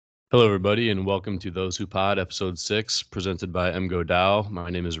Hello, everybody, and welcome to Those Who Pod, Episode 6, presented by MGO Dow. My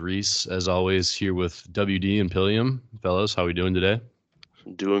name is Reese, as always, here with WD and Pillium. Fellas, how are we doing today?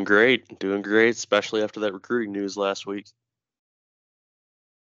 Doing great, especially after that recruiting news last week.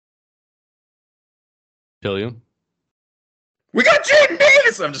 Pillium? We got Jadyn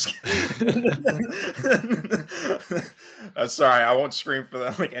Davis! I'm just kidding. I'm sorry, I won't scream for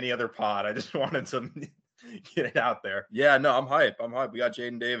them like any other pod. I just wanted to get it out there. Yeah, no, I'm hype. We got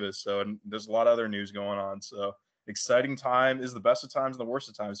Jadyn Davis, and there's a lot of other news going on. So exciting time. Is the best of times and the worst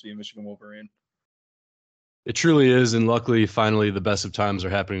of times to be a Michigan Wolverine. It truly is, and luckily, finally, the best of times are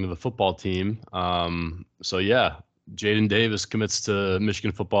happening to the football team. Jadyn Davis commits to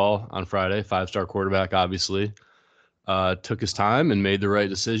Michigan football on Friday, five-star quarterback, obviously. Took his time and made the right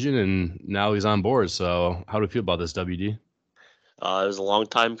decision, and now he's on board. So how do we feel about this, WD? It was a long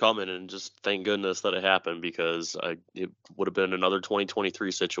time coming, and just thank goodness that it happened, because it would have been another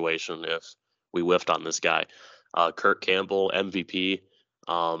 2023 situation if we whiffed on this guy. Kurt Campbell, MVP.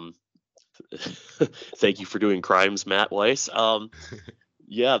 Thank you for doing crimes, Matt Weiss.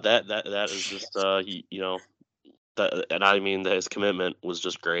 Yeah, that is just and I mean that his commitment was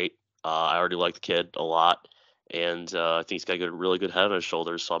just great. I already like the kid a lot, and I think he's got a really good head on his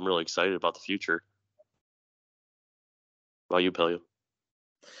shoulders. So I'm really excited about the future. How about you, Pilliu?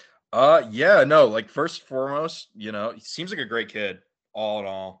 Yeah, no, like first and foremost, he seems like a great kid, all in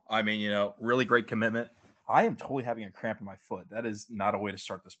all. I mean, really great commitment. I am totally having a cramp in my foot. That is not a way to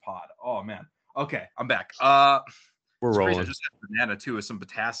start this pod. Oh man. Okay, I'm back. We're rolling. Crazy. I just had banana too with some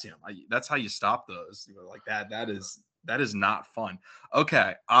potassium. That's how you stop those. Like that. That is not fun.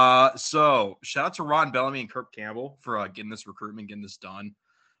 Okay. So shout out to Ron Bellamy and Kirk Campbell for getting this recruitment, getting this done.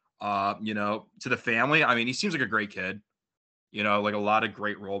 To the family. I mean, he seems like a great kid. Like a lot of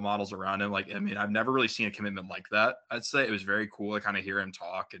great role models around him. Like, I mean, I've never really seen a commitment like that. I'd say it was very cool to kind of hear him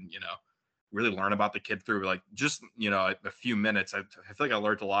talk and, really learn about the kid through like just, a few minutes. I feel like I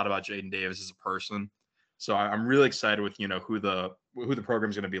learned a lot about Jadyn Davis as a person. So I'm really excited with, who the program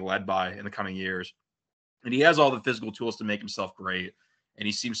is going to be led by in the coming years. And he has all the physical tools to make himself great. And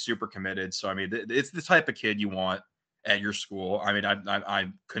he seems super committed. So, I mean, it's the type of kid you want at your school. I mean,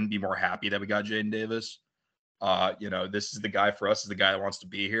 I couldn't be more happy that we got Jadyn Davis. This is the guy for us, is the guy that wants to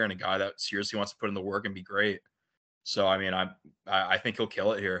be here and a guy that seriously wants to put in the work and be great. So, I mean, I think he'll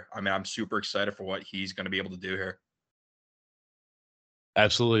kill it here. I mean, I'm super excited for what he's going to be able to do here.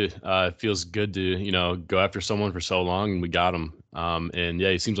 Absolutely. It feels good to, go after someone for so long, and we got him. And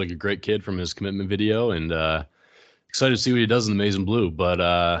yeah, he seems like a great kid from his commitment video, and excited to see what he does in the Maize and Blue.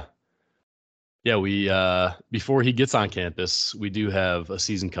 But yeah, we before he gets on campus, we do have a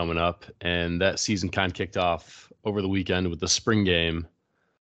season coming up, and that season kind of kicked off over the weekend with the spring game.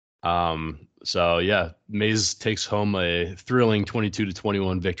 So yeah, Maize takes home a thrilling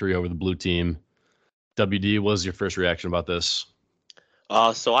 22-21 victory over the blue team. WD, what was your first reaction about this?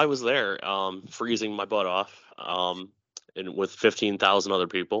 So I was there, freezing my butt off, and with 15,000 other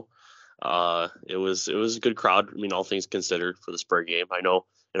people. It was a good crowd. I mean, all things considered, for the spring game. I know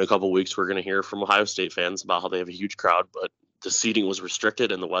in a couple of weeks we're going to hear from Ohio State fans about how they have a huge crowd, but the seating was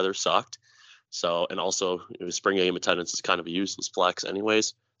restricted and the weather sucked. So, and also, spring game attendance is kind of a useless flex,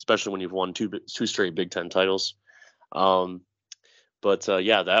 anyways, especially when you've won two straight Big Ten titles. Yeah,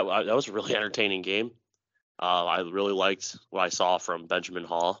 that was a really entertaining game. I really liked what I saw from Benjamin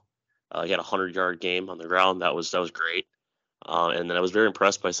Hall. He had a 100-yard game on the ground. That was great. And then I was very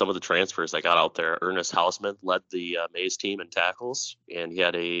impressed by some of the transfers that got out there. Ernest Hausman led the Maize team in tackles, and he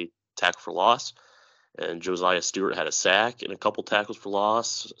had a tackle for loss. And Josiah Stewart had a sack and a couple tackles for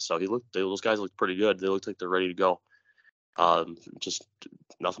loss. So those guys looked pretty good. They looked like they're ready to go. Just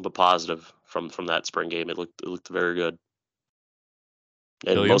nothing but positive from that spring game. It looked very good.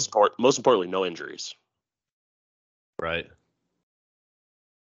 And William? most importantly, no injuries. Right.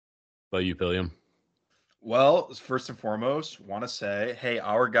 About you, Pillium? Well, first and foremost, want to say, hey,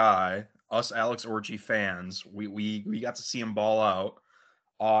 our guy, us Alex Orji fans, we got to see him ball out.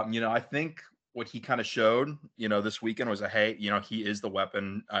 I think what he kind of showed, this weekend was he is the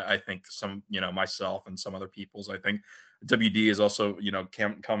weapon. I think some, myself and some other people's, I think WD is also,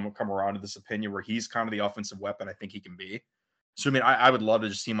 come around to this opinion where he's kind of the offensive weapon I think he can be. So, I mean, I would love to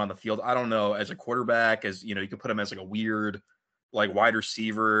just see him on the field. I don't know, as a quarterback, as, you could put him as like a weird, like wide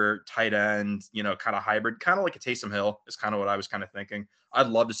receiver, tight end, kind of hybrid, kind of like a Taysom Hill is kind of what I was kind of thinking. I'd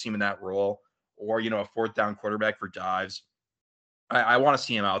love to see him in that role, or, a fourth down quarterback for dives. I want to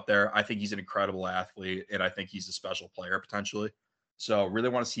see him out there. I think he's an incredible athlete, and I think he's a special player potentially. So really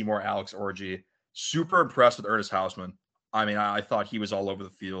want to see more Alex Orji. Super impressed with Ernest Hausman. I mean, I thought he was all over the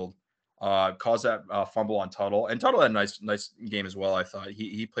field. caused that fumble on Tuttle, and Tuttle had a nice game as well. I thought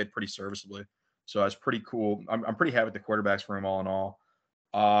he played pretty serviceably, so that's pretty cool. I'm pretty happy with the quarterbacks for him all in all.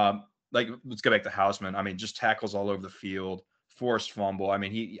 Like let's go back to Houseman. I mean, just tackles all over the field, forced fumble. I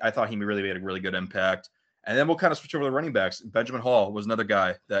mean, I thought he really made a really good impact. And then we'll kind of switch over to the running backs. Benjamin Hall was another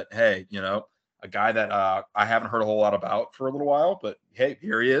guy that, hey, a guy that I haven't heard a whole lot about for a little while, but hey,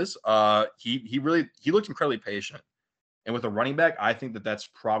 here he is. He looked incredibly patient. And with a running back, I think that's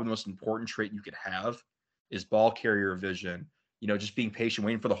probably the most important trait you could have is ball carrier vision. Just being patient,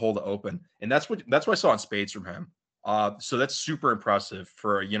 waiting for the hole to open, and that's what I saw in spades from him. So that's super impressive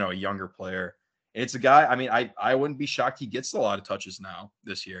for a younger player. And it's a guy. I mean, I wouldn't be shocked he gets a lot of touches now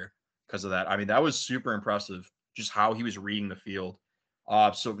this year because of that. I mean, that was super impressive, just how he was reading the field.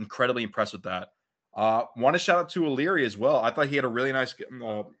 So incredibly impressed with that. Want to shout out to O'Leary as well. I thought he had a really nice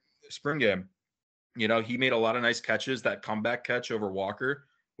spring game. He made a lot of nice catches. That comeback catch over Walker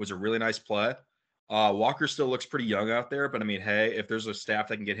was a really nice play. Walker still looks pretty young out there, but I mean, hey, if there's a staff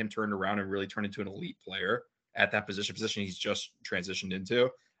that can get him turned around and really turn into an elite player at that position he's just transitioned into,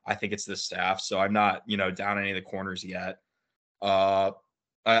 I think it's this staff. So I'm not, down any of the corners yet. I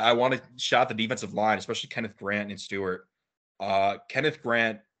want to shout the defensive line, especially Kenneth Grant and Stewart. Kenneth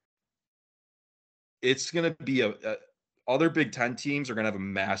Grant, it's going to be other Big Ten teams are going to have a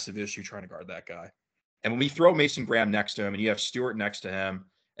massive issue trying to guard that guy. And when we throw Mason Graham next to him and you have Stewart next to him,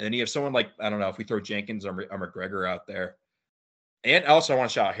 and then you have someone like, I don't know, if we throw Jenkins or McGregor out there. And also I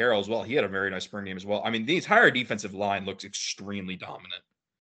want to shout out Harrell as well. He had a very nice spring game as well. I mean, the entire defensive line looks extremely dominant.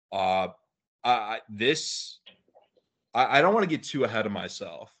 I don't want to get too ahead of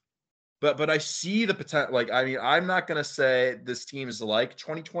myself, but I see the potential. Like, I mean, I'm not going to say this team is like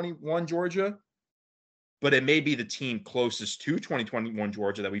 2021 Georgia, but it may be the team closest to 2021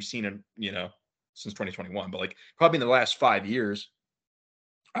 Georgia that we've seen in, since 2021, but like probably in the last 5 years.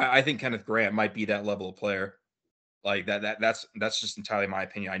 I think Kenneth Grant might be that level of player. Like that's just entirely my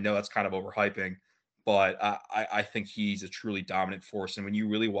opinion. I know that's kind of overhyping, but I think he's a truly dominant force. And when you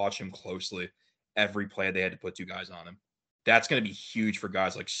really watch him closely, every play they had to put 2 guys on him. That's going to be huge for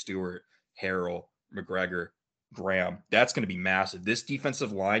guys like Stewart, Harrell, McGregor, Graham. That's going to be massive. This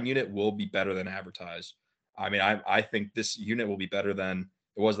defensive line unit will be better than advertised. I mean, I think this unit will be better than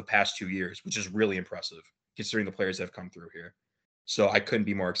it was the past 2 years, which is really impressive considering the players that have come through here. So I couldn't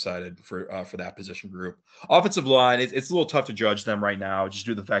be more excited for that position group. Offensive line, it's a little tough to judge them right now, just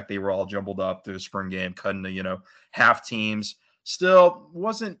due to the fact they were all jumbled up through the spring game, cutting to, half teams. Still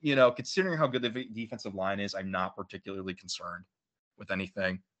wasn't, considering how good the defensive line is, I'm not particularly concerned with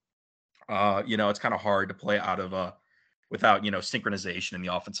anything. It's kind of hard to play out of without, synchronization in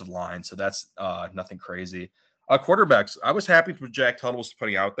the offensive line. So that's nothing crazy. Quarterbacks, I was happy with Jack Tuttle was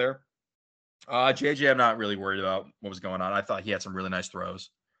putting out there. JJ, I'm not really worried about what was going on. I thought he had some really nice throws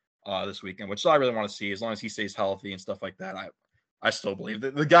this weekend, which I really want to see. As long as he stays healthy and stuff like that, I still believe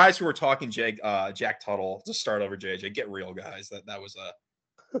the guys who were talking Jack Tuttle to start over JJ, get real, guys. That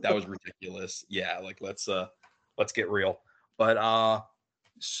was ridiculous. Yeah, like let's get real. But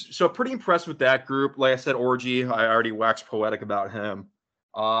so pretty impressed with that group. Like I said, Orgy, I already waxed poetic about him.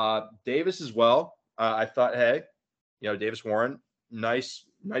 Davis as well. I thought, hey, Davis Warren, nice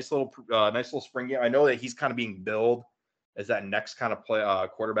little spring game. I know that he's kind of being billed as that next kind of play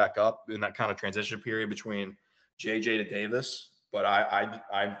quarterback up in that kind of transition period between JJ to Davis. But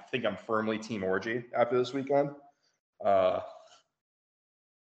I think I'm firmly team Orgy after this weekend. I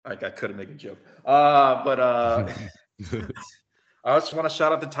couldn't make a joke. But I just want to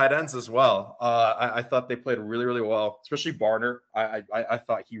shout out the tight ends as well. I thought they played really, really well, especially Barner. I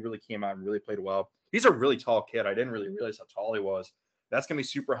thought he really came out and really played well. He's a really tall kid. I didn't really realize how tall he was. That's going to be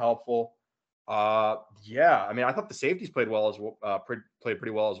super helpful. Yeah, I mean, I thought the safeties played well as well, played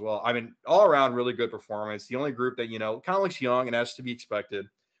pretty well as well. I mean, all around really good performance. The only group that, kind of looks young and as to be expected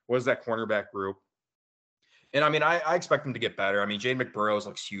was that cornerback group. And I mean, I expect him to get better. I mean, Jane McBurrows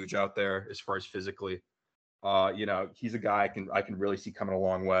looks huge out there as far as physically. He's a guy I can really see coming a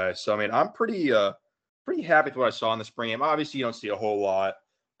long way. So I mean, I'm pretty happy with what I saw in the spring game. Obviously, you don't see a whole lot,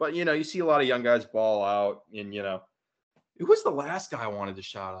 but you see a lot of young guys ball out. And who was the last guy I wanted to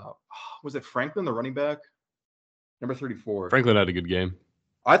shout out? Was it Franklin, the running back, number 34? Franklin had a good game.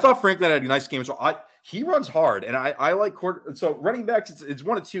 I thought Franklin had a nice game as well. He runs hard, and I like so running backs. It's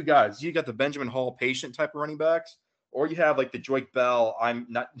one of 2 guys. You got the Benjamin Hall patient type of running backs, or you have like the Joik Bell. I'm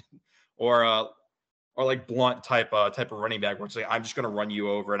not, or like Blunt type of running back where it's like, I'm just going to run you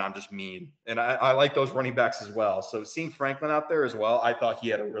over and I'm just mean. And I like those running backs as well. So seeing Franklin out there as well, I thought he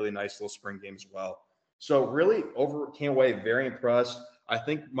had a really nice little spring game as well. So really came away very impressed. I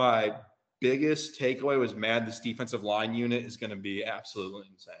think my biggest takeaway was, man, this defensive line unit is going to be absolutely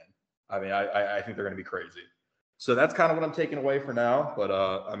insane. I mean, I think they're going to be crazy. So that's kind of what I'm taking away for now. But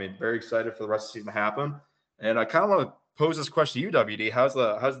I mean, very excited for the rest of the season to happen. And I kind of want to pose this question to you, WD. How's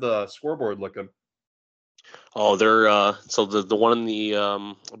the scoreboard looking? Oh, they're so the one in the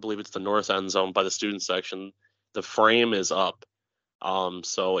I believe it's the north end zone by the student section. The frame is up,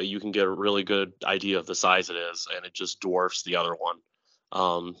 so you can get a really good idea of the size it is, and it just dwarfs the other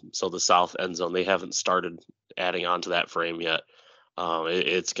one. So the south end zone, they haven't started adding on to that frame yet.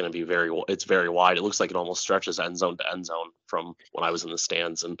 It's going to be it's very wide. It looks like it almost stretches end zone to end zone from when I was in the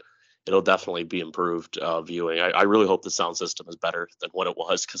stands, and it'll definitely be improved viewing. I really hope the sound system is better than what it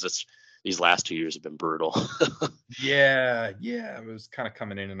was, because these last 2 years have been brutal. Yeah, it was kind of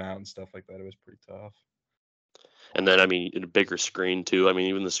coming in and out and stuff like that. It was pretty tough. And then, I mean, in a bigger screen too. I mean,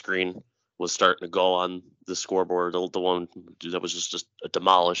 even the screen was starting to go on the scoreboard. The one that was just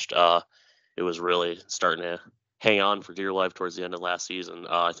demolished. It was really starting to hang on for dear life towards the end of last season.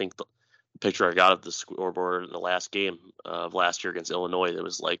 I think the picture I got of the scoreboard in the last game of last year against Illinois, it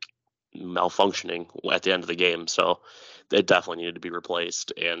was like malfunctioning at the end of the game. So it definitely needed to be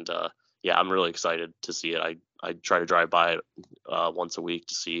replaced. And yeah, I'm really excited to see it. I try to drive by it once a week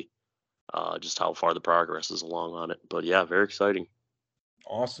to see just how far the progress is along on it. But yeah, very exciting.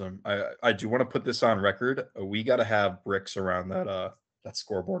 Awesome. I do want to put this on record. We got to have bricks around that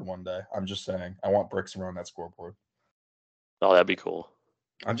scoreboard one day. I'm just saying. I want bricks around that scoreboard. Oh, that'd be cool.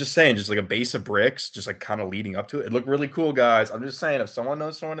 I'm just saying, just like a base of bricks, just like kind of leading up to it. It looked really cool, guys. I'm just saying, if someone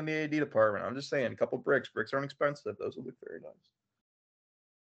knows someone in the AD department, I'm just saying, a couple bricks. Bricks aren't expensive. Those will look very nice.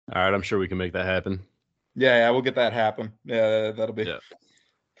 All right, I'm sure we can make that happen. Yeah, we'll get that happen. Yeah, that'll be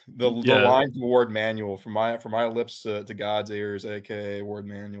the line to Ward Manual from my lips to God's ears, aka Ward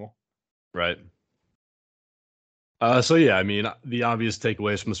Manual. Right. So yeah, I mean, the obvious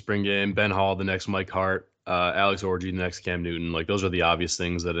takeaways from the spring game: Ben Hall, the next Mike Hart, Alex Orji, the next Cam Newton. Like, those are the obvious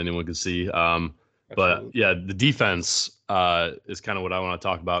things that anyone could see. But yeah, the defense is kind of what I want to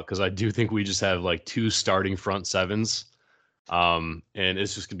talk about, because I do think we just have like 2 starting front sevens. And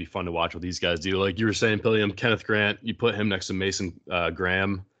it's just gonna be fun to watch what these guys do. Like you were saying, Pilliam, Kenneth Grant, you put him next to Mason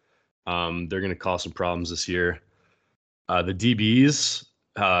Graham. They're gonna cause some problems this year. The DBs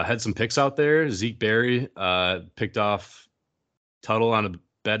had some picks out there. Zeke Berry picked off Tuttle on a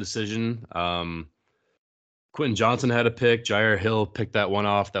bad decision. Quentin Johnson had a pick. Jair Hill picked that one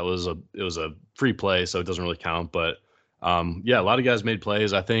off. It was a free play, so it doesn't really count. But yeah, a lot of guys made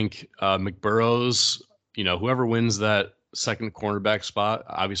plays. I think McBurrows, whoever wins that second cornerback spot,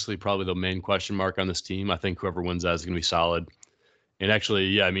 obviously probably the main question mark on this team. I think whoever wins that is going to be solid. And actually,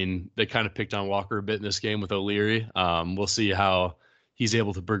 yeah, I mean, they kind of picked on Walker a bit in this game with O'Leary. We'll see how he's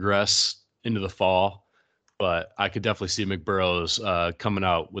able to progress into the fall. But I could definitely see McBurrows coming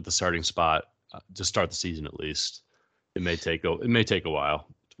out with the starting spot to start the season at least. It may take a while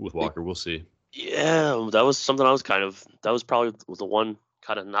with Walker. We'll see. Yeah, that was something that was probably the one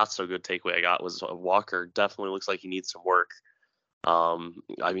kind of not so good takeaway I got, was Walker definitely looks like he needs some work.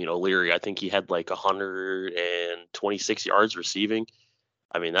 I mean, O'Leary, I think he had like 126 yards receiving.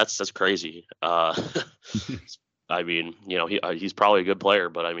 I mean, that's crazy. I mean, he's probably a good player,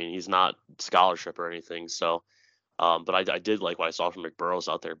 but I mean, he's not scholarship or anything. So, but I did like what I saw from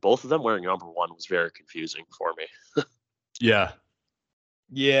McBurrows out there. Both of them wearing number 1 was very confusing for me.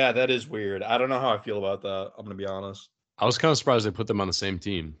 Yeah, that is weird. I don't know how I feel about that. I'm gonna be honest. I was kind of surprised they put them on the same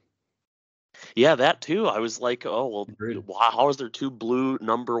team. Yeah, that too. I was like, oh well, Agreed. how is there 2 blue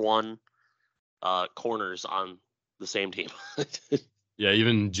number 1 corners on the same team? Yeah,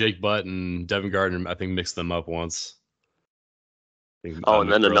 even Jake Butt and Devin Gardner, I think, mixed them up once. And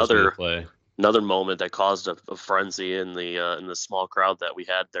then another moment that caused a frenzy in the small crowd that we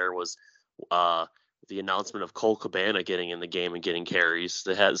had there was the announcement of Cole Cabana getting in the game and getting carries.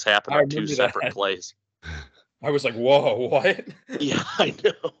 That has happened on 2 separate plays. I was like, whoa, what? Yeah, I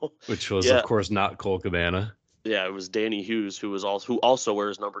know. Which was, of course, not Cole Cabana. Yeah, it was Danny Hughes, who also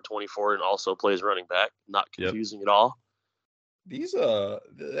wears number 24 and also plays running back. Not confusing at all. These the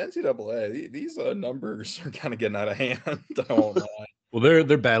NCAA, these numbers are kind of getting out of hand. I won't lie. Well,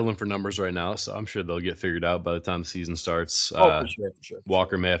 they're battling for numbers right now, so I'm sure they'll get figured out by the time the season starts. For sure.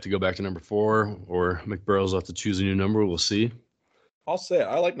 Walker may have to go back to number 4, or McBurrows will have to choose a new number. We'll see. I'll say it.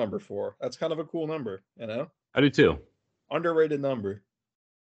 I like number 4. That's kind of a cool number, I do too. Underrated number.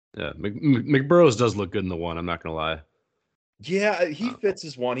 Yeah, McBurrows does look good in the 1. I'm not gonna lie. Yeah, he fits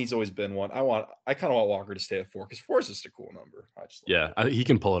his 1. He's always been 1. I kind of want Walker to stay at 4, because 4 is just a cool number. He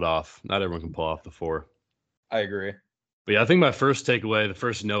can pull it off. Not everyone can pull off the 4. I agree. But yeah, I think my first takeaway, the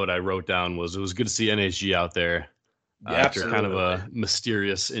first note I wrote down was it was good to see NHG out there after kind of a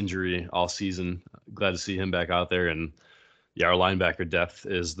mysterious injury all season. Glad to see him back out there, and yeah, our linebacker depth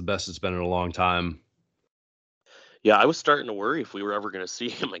is the best it's been in a long time. Yeah, I was starting to worry if we were ever going to see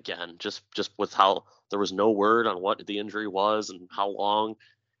him again, just with how there was no word on what the injury was and how long,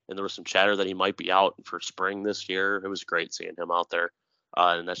 and there was some chatter that he might be out for spring this year. It was great seeing him out there,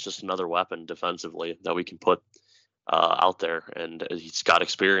 and that's just another weapon defensively that we can put out there. And he's got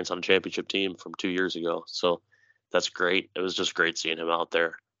experience on a championship team from 2 years ago, so that's great. It was just great seeing him out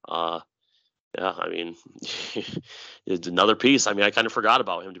there. Yeah, I mean, it's another piece. I mean, I kind of forgot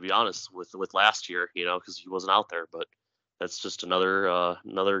about him, to be honest, with last year, because he wasn't out there. But that's just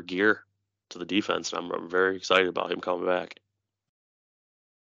another gear to the defense. And I'm very excited about him coming back.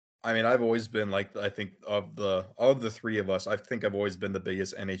 I mean, I've always been like, I think of the three of us, I think I've always been the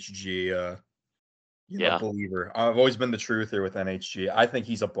biggest NHG Yeah, believer. I've always been the truther with NHG. I think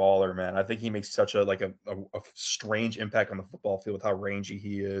he's a baller, man. I think he makes such a strange impact on the football field with how rangy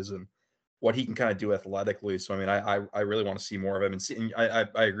he is and what he can kind of do athletically. So I mean, I really want to see more of him. And I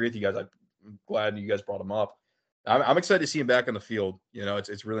agree with you guys. I'm glad you guys brought him up. I'm excited to see him back on the field.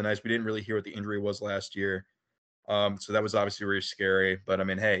 It's really nice. We didn't really hear what the injury was last year. So that was obviously really scary. But I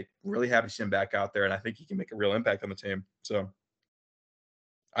mean, hey, really happy to see him back out there, and I think he can make a real impact on the team. So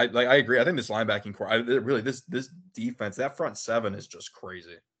I agree. I think this linebacking core, really this defense, that front seven is just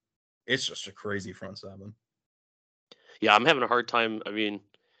crazy. It's just a crazy front seven. yeah, I'm having a hard time. I mean,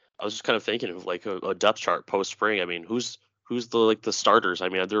 I was just kind of thinking of like a depth chart post spring. I mean, who's the starters? I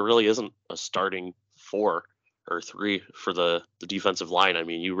mean, there really isn't a starting 4 or 3 for the defensive line. I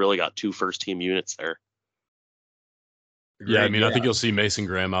mean, you really got 2 first team units there. Yeah, I Agreed. mean, Yeah. I think you'll see Mason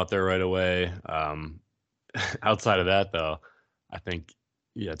Graham out there right away. Outside of that, though, I think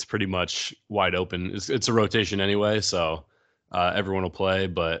it's pretty much wide open. It's a rotation anyway, so everyone will play.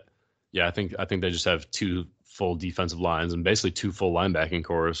 But yeah, I think they just have 2 full defensive lines and basically 2 full linebacking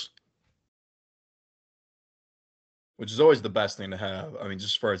cores. Which is always the best thing to have. I mean,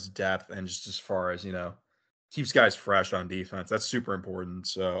 just as far as depth and just as far as, keeps guys fresh on defense. That's super important.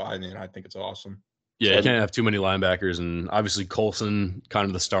 So, I mean, I think it's awesome. Yeah, you And can't have too many linebackers, and obviously Colson, kind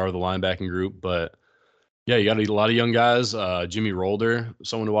of the star of the linebacking group. But yeah, you got a lot of young guys. Jimmy Rolder,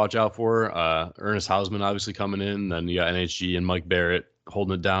 someone to watch out for. Ernest Hausman, obviously coming in. Then you got NHG and Mike Barrett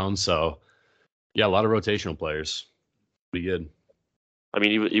holding it down. So yeah, a lot of rotational players. Be good. I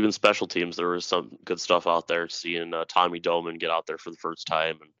mean, even special teams, there was some good stuff out there. Seeing Tommy Doman get out there for the first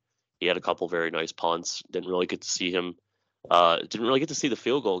time, and he had a couple very nice punts. Didn't really get to see him. Didn't really get to see the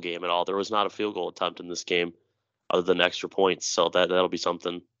field goal game at all. There was not a field goal attempt in this game, other than extra points. So that'll be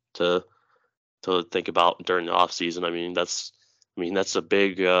something to think about during the offseason. I mean that's a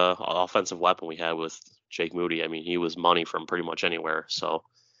big offensive weapon we had with Jake Moody. I mean, he was money from pretty much anywhere. So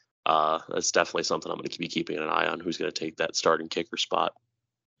that's definitely something I'm going to be keeping an eye on. Who's going to take that starting kicker spot?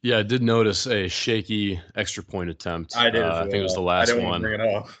 Yeah, I did notice a shaky extra point attempt. I did as well. I think it was the I last didn't want to one. bring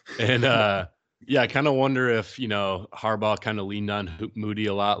it up. And yeah, I kind of wonder if Harbaugh kind of leaned on Moody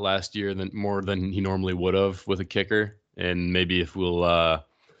a lot last year, more than he normally would have with a kicker, and maybe if we'll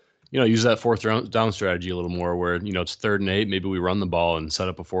use that fourth down strategy a little more, where it's 3rd and 8, maybe we run the ball and set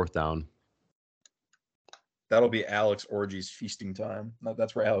up a 4th down. That'll be Alex Orgy's feasting time.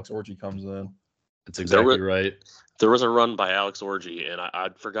 That's where Alex Orgy comes in. That's exactly right. There was a run by Alex Orgy, and I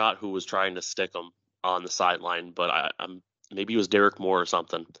forgot who was trying to stick him on the sideline, but I'm maybe it was Derek Moore or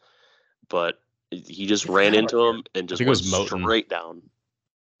something. But he just ran into him and just went straight down.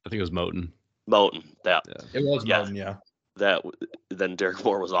 I think it was Moten. That It was Moten, yeah. That then Derek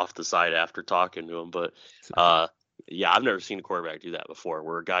Moore was off the side after talking to him, but yeah, I've never seen a quarterback do that before,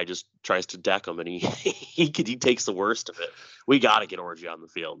 where a guy just tries to deck him and he takes the worst of it. We got to get Orgy on the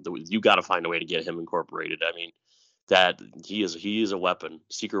field. You got to find a way to get him incorporated. I mean, that he is a weapon,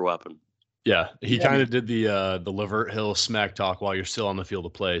 secret weapon. Yeah, he kind of did the Levert Hill smack talk while you're still on the field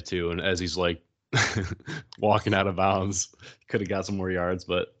of play too, and as he's like walking out of bounds, could have got some more yards,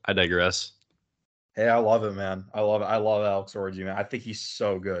 but I digress. Hey, I love it, man. I love it. I love Alex Orgy, man. I think he's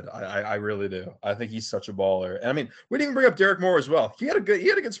so good. I really do. I think he's such a baller. And I mean, we didn't bring up Derek Moore as well. He had a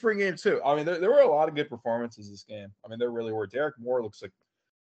good spring game too. I mean, there were a lot of good performances this game. I mean, there really were. Derek Moore looks like.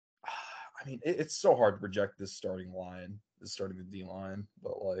 I mean, it's so hard to project this starting the D line,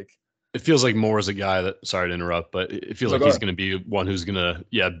 but like. It feels like Moore is a guy that. Sorry to interrupt, but it feels like he's going to be one who's going to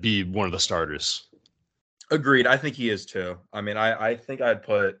be one of the starters. Agreed. I think he is too. I mean, I think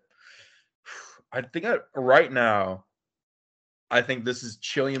right now, I think this is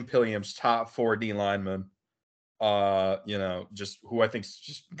Chillian Pilliam's top 4 D linemen. Just who I think is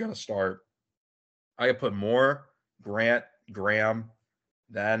just gonna start. I could put Moore, Grant, Graham.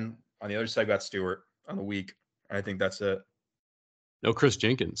 Then on the other side, got Stewart on the week. I think that's it. No Chris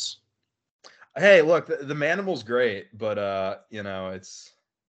Jenkins. Hey, look, the Manimal's great, but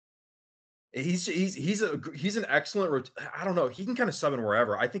he's an excellent. I don't know. He can kind of sub in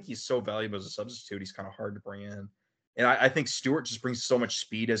wherever. I think he's so valuable as a substitute. He's kind of hard to bring in, and I think Stewart just brings so much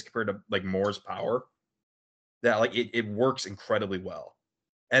speed as compared to like Moore's power that like it works incredibly well.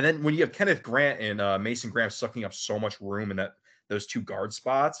 And then when you have Kenneth Grant and Mason Graham sucking up so much room in those two guard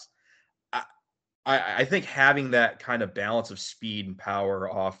spots, I think having that kind of balance of speed and power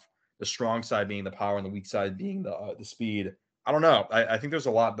off the strong side being the power and the weak side being the speed. I don't know. I think there's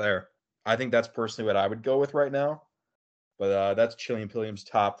a lot there. I think that's personally what I would go with right now. But that's Chillian Pilliam's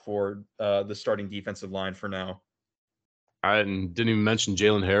top for the starting defensive line for now. I didn't even mention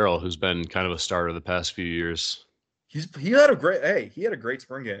Jalen Harrell, who's been kind of a starter the past few years. He had a great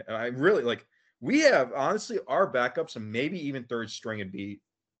spring game. And I really like. We have honestly our backups and maybe even third string would be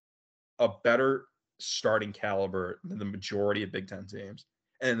a better starting caliber than the majority of Big Ten teams.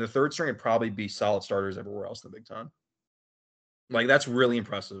 And the third string would probably be solid starters everywhere else in the Big Ten. Like that's really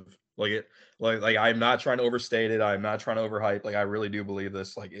impressive. Like I'm not trying to overstate it. I'm not trying to overhype. Like I really do believe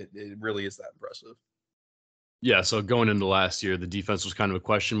this. Like it really is that impressive. Yeah, so going into last year, the defense was kind of a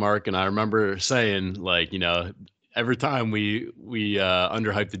question mark, and I remember saying, like, every time we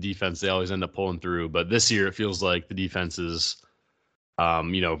underhype the defense, they always end up pulling through. But this year, it feels like the defense is,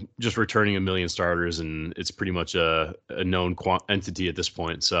 just returning a million starters, and it's pretty much a known entity at this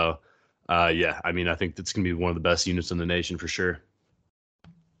point. So, yeah, I mean, I think that's going to be one of the best units in the nation for sure.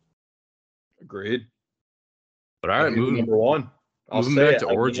 Agreed. But all right, moving number one. Moving back to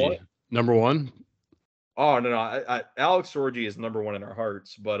Orgy. Number one. Oh no, Alex Orgy is number one in our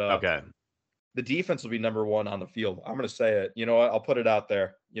hearts, but okay, the defense will be number one on the field. I'm going to say it. You know what? I'll put it out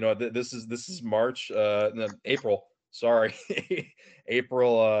there. You know, this is March, April. Sorry,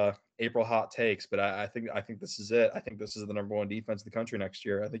 April hot takes. But I think this is it. I think this is the number one defense in the country next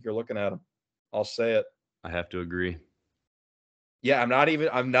year. I think you're looking at them. I'll say it. I have to agree. Yeah,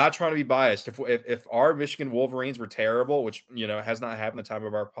 I'm not trying to be biased. If our Michigan Wolverines were terrible, which has not happened at the time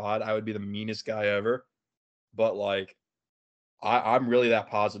of our pod, I would be the meanest guy ever. But like, I'm really that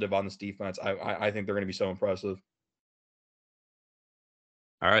positive on this defense. I think they're going to be so impressive.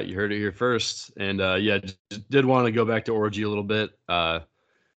 All right, you heard it here first. And yeah, just did want to go back to Orgy a little bit.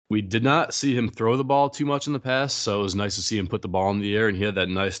 We did not see him throw the ball too much in the past, so it was nice to see him put the ball in the air, and he had that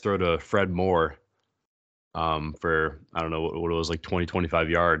nice throw to Fred Moore for, I don't know what it was, like 20, 25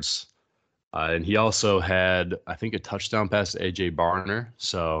 yards. And he also had, I think, a touchdown pass to A.J. Barner.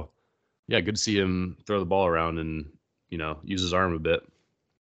 So, yeah, good to see him throw the ball around and, use his arm a bit.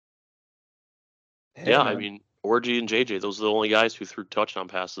 Yeah, I mean, Orgy and JJ, those are the only guys who threw touchdown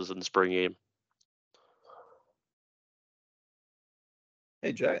passes in the spring game.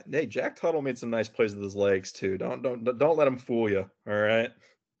 Hey Jack Tuttle made some nice plays with his legs too. Don't let him fool you. All right.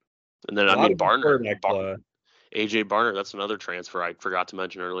 And then Barner, AJ Barner, that's another transfer I forgot to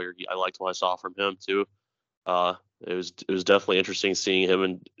mention earlier. I liked what I saw from him too. It was definitely interesting seeing him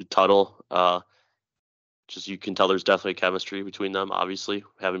and Tuttle. Just you can tell there's definitely chemistry between them. Obviously,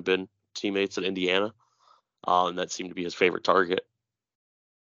 having been teammates at Indiana, and that seemed to be his favorite target.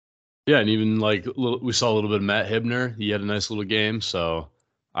 Yeah, and even like we saw a little bit of Matt Hibner. He had a nice little game. So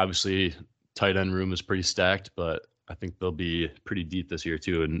obviously, tight end room is pretty stacked, but I think they'll be pretty deep this year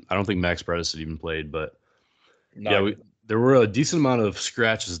too. And I don't think Max Bredis had even played, but there were a decent amount of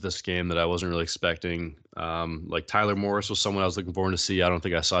scratches this game that I wasn't really expecting. Like Tyler Morris was someone I was looking forward to see. I don't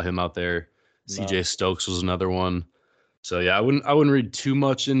think I saw him out there. No. CJ Stokes was another one. So yeah, I wouldn't read too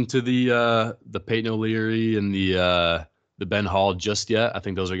much into the Peyton O'Leary and the Ben Hall just yet. I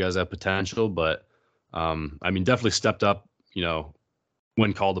think those are guys that have potential, but I mean, definitely stepped up,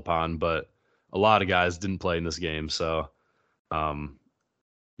 when called upon. But a lot of guys didn't play in this game, so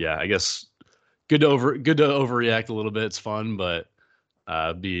yeah, I guess good to overreact a little bit. It's fun, but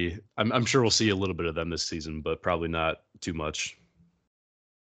I'm sure we'll see a little bit of them this season, but probably not too much.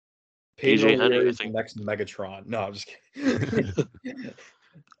 PJ Henning is the next Megatron. No, I'm just kidding.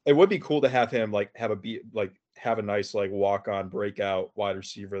 It would be cool to have him have a nice walk on breakout wide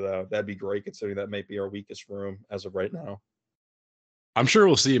receiver though. That'd be great considering that might be our weakest room as of right now. I'm sure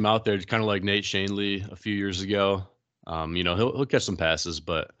we'll see him out there, kind of like Nate Shanley a few years ago. He'll catch some passes,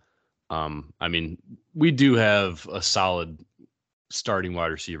 but I mean, we do have a solid starting wide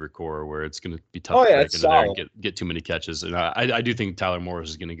receiver core where it's going to be tough to break into there and get too many catches. And I do think Tyler Morris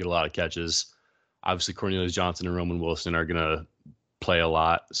is going to get a lot of catches. Obviously, Cornelius Johnson and Roman Wilson are going to play a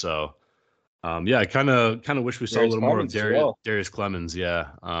lot. So, yeah, I kind of wish we saw a little more of Darius Clemens. Yeah,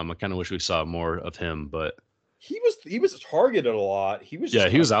 I kind of wish we saw more of him, but he was targeted a lot. He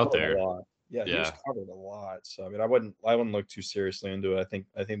was out there. Yeah, he was Yeah. covered a lot. So I mean, I wouldn't look too seriously into it.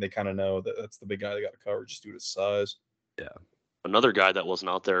 I think they kind of know that that's the big guy that got covered just due to his size. Yeah. Another guy that wasn't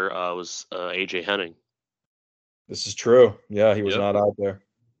out there was AJ Henning. This is true. Yeah, he was Yep. not out there.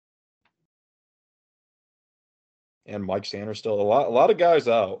 And Mike Sanders still a lot of guys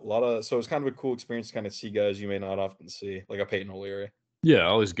out. So it's kind of a cool experience to kind of see guys you may not often see, like a Peyton O'Leary. Yeah,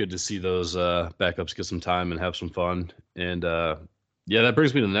 always good to see those backups get some time and have some fun. And yeah, that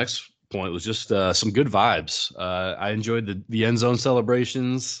brings me to the next point. Was just some good vibes. I enjoyed the end zone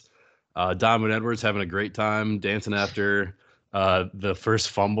celebrations. Donovan Edwards having a great time dancing after the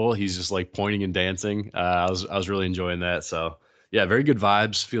first fumble. He's just like pointing and dancing. I was really enjoying that. So yeah, very good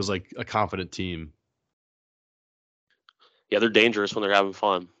vibes. Feels like a confident team. Yeah, they're dangerous when they're having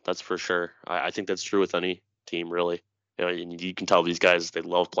fun. That's for sure. I think that's true with any team, really. And you can tell these guys they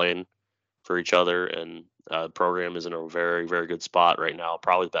love playing for each other, and program is in a very, very good spot right now.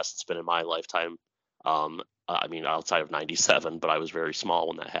 Probably the best it's been in my lifetime. I mean, outside of '97, but I was very small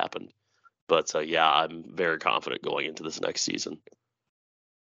when that happened. But yeah, I'm very confident going into this next season.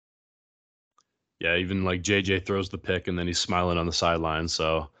 Yeah, even like JJ throws the pick and then he's smiling on the sideline.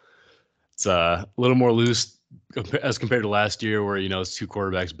 So it's a little more loose as compared to last year, where it's two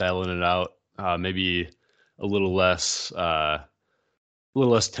quarterbacks battling it out. Maybe a little less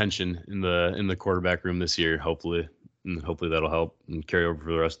tension in the quarterback room this year. Hopefully, and hopefully that'll help and carry over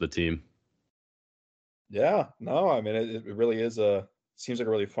for the rest of the team. Yeah, no, I mean it really is a seems like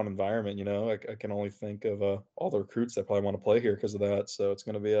a really fun environment. I can only think of all the recruits that probably want to play here because of that. So it's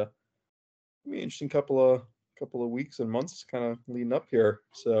going to be an interesting couple of weeks and months kind of leading up here.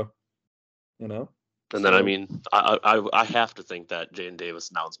 So you know, And then, I so mean, I have to think that Jadyn Davis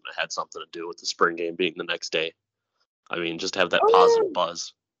announcement had something to do with the spring game being the next day. I mean, just to have that positive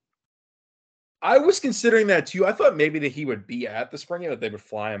buzz. I was considering that too. I thought maybe that he would be at the spring game, that they would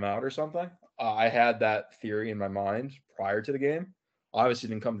fly him out or something. I had that theory in my mind prior to the game. Obviously,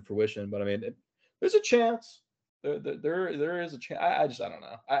 didn't come to fruition, but I mean, there's a chance. There is a chance. I don't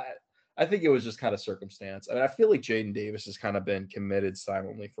know. I think it was just kind of circumstance. I mean, I feel like Jadyn Davis has kind of been committed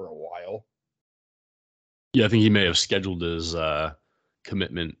silently for a while. Yeah, I think he may have scheduled his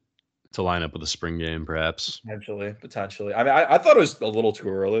commitment to line up with the spring game, perhaps. Potentially. I mean, I thought it was a little too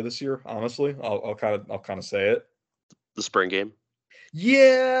early this year. Honestly, I'll kind of say it. The spring game.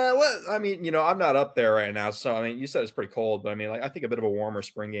 Yeah, well, I mean, I'm not up there right now, so I mean, you said it's pretty cold, but I mean, like, I think a bit of a warmer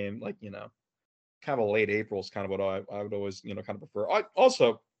spring game, like, kind of a late April is kind of what I would always, kind of prefer.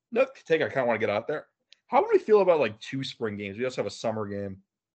 Also, no take, I kind of want to get out there. How would we feel about like two spring games? We also have a summer game.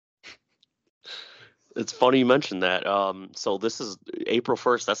 It's funny you mentioned that. So this is April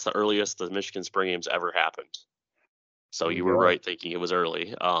 1st. That's the earliest the Michigan spring games ever happened. So There you you were go. right thinking it was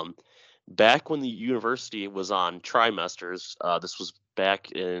early. Back when the university was on trimesters, this was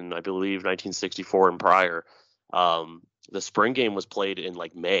back in, I believe, 1964 and prior. The spring game was played in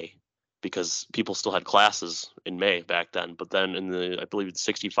like May because people still had classes in May back then. But then I believe it's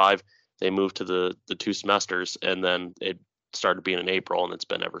 65, they moved to the two semesters, and then it started being in April, and it's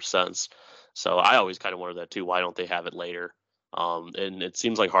been ever since. So I always kind of wondered that too. Why don't they have it later? And it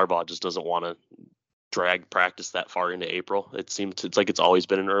seems like Harbaugh just doesn't want to drag practice that far into April. It's like it's always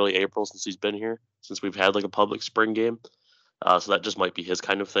been in early April since he's been here, since we've had like a public spring game. So that just might be his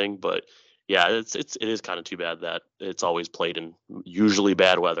kind of thing. But yeah, it is kind of too bad that it's always played in usually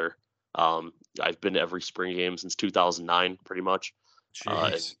bad weather. I've been to every spring game since 2009, pretty much.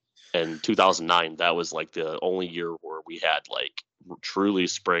 Jeez. And 2009, that was like the only year where we had like truly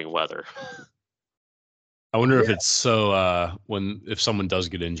spring weather. I wonder Yeah, if it's so if someone does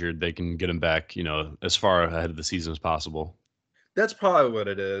get injured, they can get him back, as far ahead of the season as possible. that's probably what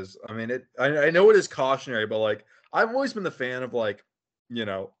it is. I mean, I know it is cautionary, but like I've always been the fan of like,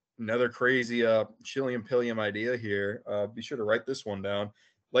 another crazy Chilium Pillium idea here. Be sure to write this one down.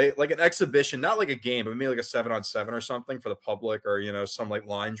 Like an exhibition, not like a game, but maybe like a 7-on-7 or something for the public, or some like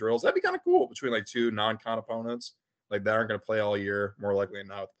line drills. That'd be kind of cool between like two non-con opponents like that aren't going to play all year. More likely than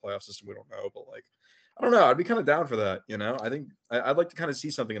not with the playoff system, we don't know, but like I don't know. I'd be kind of down for that. I think I'd like to kind of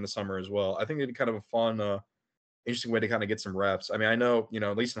see something in the summer as well. I think it'd be kind of a fun, interesting way to kind of get some reps. I mean, I know,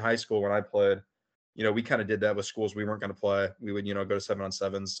 at least in high school when I played, we kind of did that with schools we weren't going to play. We would, go to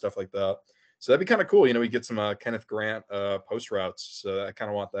 7-on-7s, stuff like that. So that'd be kind of cool. We get some Kenneth Grant post routes. So I kind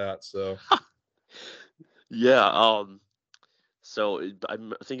of want that. So Yeah. I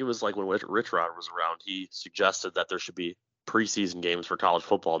think it was like when Rich Rod was around, he suggested that there should be preseason games for college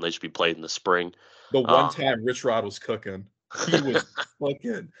football and they should be played in the spring. the one Uh, time Rich Rod was cooking, he was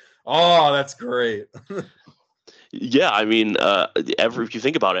cooking. Oh, that's great. yeah, I mean, if you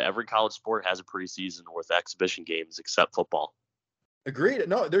think about it, every college sport has a preseason with exhibition games except football. Agreed.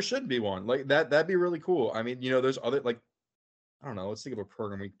 No, there should be one like that. That'd be really cool. I mean, there's other like I don't know. Let's think of a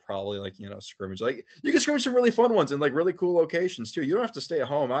program we could probably like scrimmage. Like you can scrimmage some really fun ones in like really cool locations too. You don't have to stay at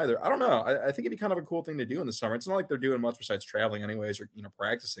home either. I don't know. I think it'd be kind of a cool thing to do in the summer. It's not like they're doing much besides traveling anyways or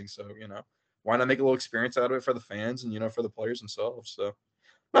practicing. So why not make a little experience out of it for the fans and for the players themselves. So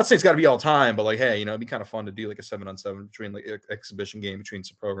not saying it's got to be all time, but like hey, it'd be kind of fun to do like a 7-on-7 between like exhibition game between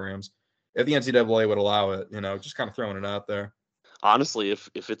some programs if the NCAA would allow it. Just kind of throwing it out there. Honestly,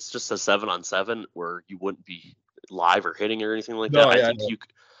 if it's just a 7-on-7 where you wouldn't be live or hitting or anything like No, that, yeah,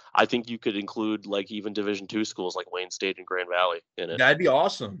 I think you could include like even Division II schools like Wayne State and Grand Valley in it. That'd be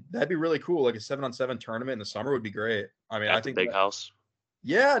awesome. That'd be really cool. Like a 7-on-7 tournament in the summer would be great. I mean, At the big house.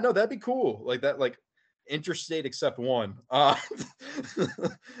 Yeah, no, that'd be cool. Like that, like interstate except one. Yeah,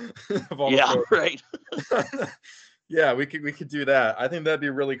 right. Yeah, we could do that. I think that'd be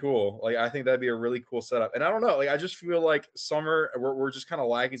really cool. Like I think that'd be a really cool setup. And I don't know, like I just feel like summer we're just kind of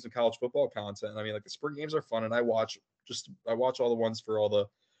lacking some college football content. I mean, like the spring games are fun, and I watch all the ones for all the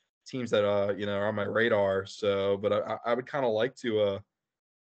teams that are on my radar. So, but I would kind of like to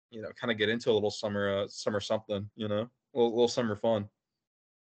kind of get into a little summer something, a little summer fun.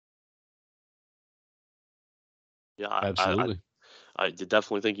 Yeah, Absolutely. I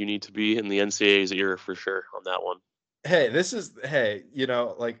definitely think you need to be in the NCAA's ear for sure on that one. Hey,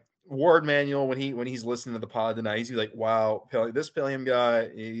 like Ward Manuel when he's listening to the pod tonight, he's like, "Wow, this Pilliam guy,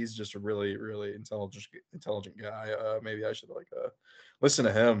 he's just a really, really intelligent guy. Maybe I should listen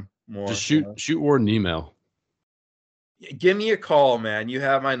to him more." Just shoot Ward an email. Give me a call, man. You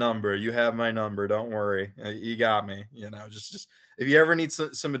have my number. Don't worry, you got me. Just if you ever need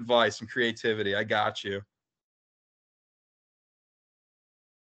some advice, some creativity, I got you.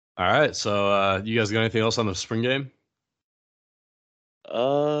 All right. So you guys got anything else on the spring game?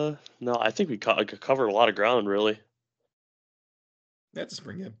 No, I think we covered a lot of ground, really. That's a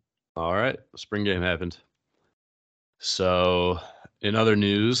spring game. All right. Spring game happened. So, in other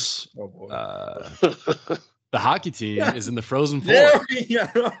news, Oh boy. the hockey team is in the Frozen Four. There we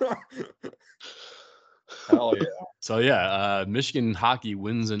go. Hell yeah. So, Michigan hockey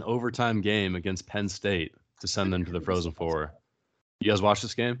wins an overtime game against Penn State to send them to the Frozen Four. You guys watch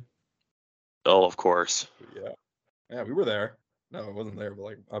this game? Oh, of course. Yeah, we were there. No, I wasn't there, but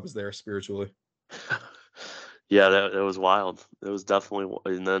like I was there spiritually. Yeah, that was wild. It was definitely,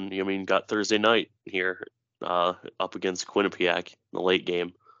 and then got Thursday night here, up against Quinnipiac in the late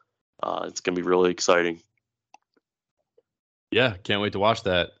game. It's gonna be really exciting. Yeah, can't wait to watch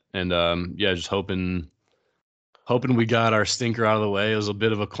that. And just hoping we got our stinker out of the way. It was a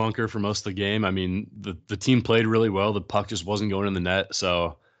bit of a clunker for most of the game. I mean, the team played really well. The puck just wasn't going in the net,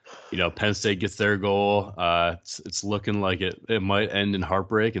 so. Penn State gets their goal. It's looking like it might end in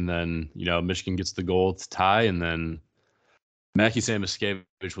heartbreak, and then Michigan gets the goal to tie, and then Mackie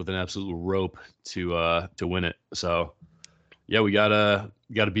Samoskevich with an absolute rope to win it. So yeah, we gotta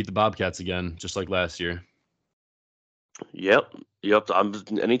beat the Bobcats again, just like last year. Yep.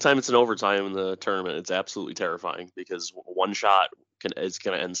 Anytime it's an overtime in the tournament, it's absolutely terrifying because one shot is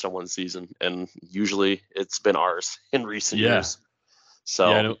going to end someone's season, and usually it's been ours in recent years. So.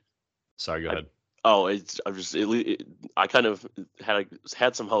 Yeah, sorry, go ahead. I kind of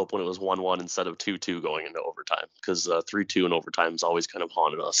had some hope when it was 1-1 instead of 2-2 going into overtime because 3-2 in overtime has always kind of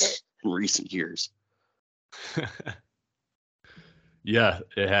haunted us in recent years. Yeah,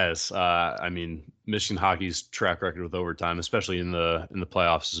 it has. I mean, Michigan hockey's track record with overtime, especially in the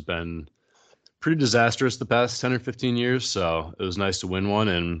playoffs, has been pretty disastrous the past 10 or 15 years. So it was nice to win one,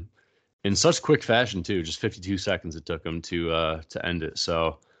 and in such quick fashion too. Just 52 seconds it took them to end it.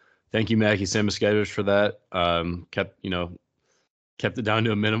 So thank you, Mackie Samoskevich, for that. Kept it down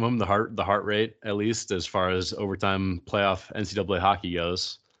to a minimum, the heart rate at least as far as overtime playoff NCAA hockey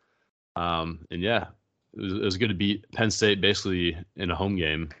goes. And yeah, it was good to beat Penn State basically in a home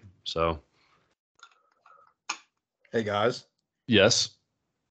game. So, hey guys. Yes.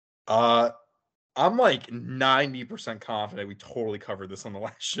 I'm like 90% confident we totally covered this on the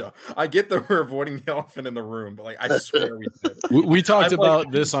last show. I get that we're avoiding the elephant in the room, but like I swear we did. We talked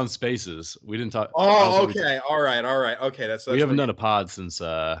about this on Spaces. We didn't talk. Oh, okay. All right. Okay. That's we haven't done a pod since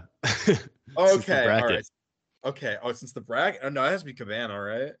okay. Since the bracket. All right. Okay. Oh, since the bracket. Oh, no, it has to be Cabana,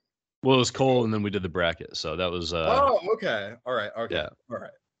 right? Well, it was Cole, and then we did the bracket, so that was. Oh, okay. All right. Okay. Yeah. All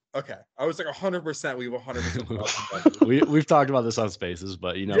right. Okay. I was like 100%. We were 100%. We've talked about this on Spaces,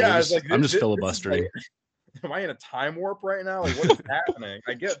 but I'm just filibustering. Am I in a time warp right now? Like, what is happening?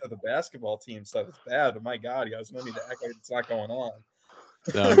 I get that the basketball team stuff is bad, but my God, you guys don't need to act like it's not going on.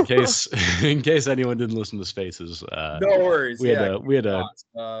 No, in case in case anyone didn't listen to Spaces, No worries. we had to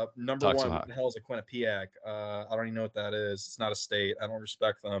Number talk some one, what hot. the hell is a Quinnipiac? I don't even know what that is. It's not a state. I don't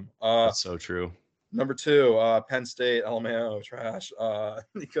respect them. That's so true. Number two, Penn State, LMAO, trash.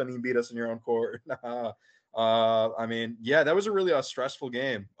 You couldn't even beat us in your own court. I mean, yeah, that was a really stressful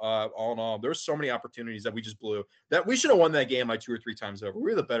game. All in all, there were so many opportunities that we just blew. That we should have won that game like 2 or 3 times over.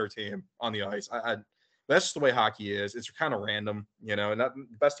 We were the better team on the ice. That's just the way hockey is. It's kind of random, and the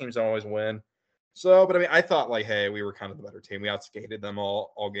best teams don't always win. So, but I mean, I thought like, hey, we were kind of the better team. We outskated them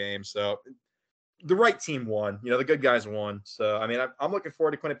all game. So the right team won. The good guys won. So, I mean, I'm looking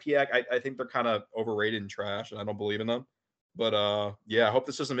forward to Quinnipiac. I think they're kind of overrated and trash, and I don't believe in them. But yeah, I hope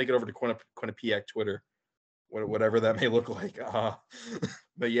this doesn't make it over to Quinnipiac Twitter, whatever that may look like.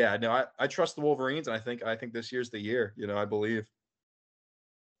 But yeah, no, I trust the Wolverines, and I think this year's the year. I believe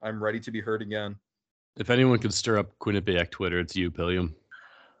I'm ready to be heard again. If anyone could stir up Quinnipiac Twitter, it's you, Pilliam.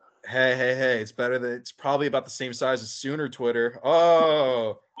 Hey, it's better than it's probably about the same size as Sooner Twitter.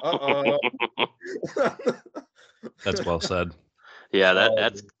 Oh, That's well said. Yeah,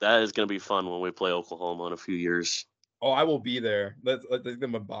 that is going to be fun when we play Oklahoma in a few years. Oh, I will be there. That's like the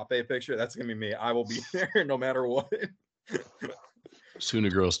Mbappe picture. That's going to be me. I will be there no matter what. Sooner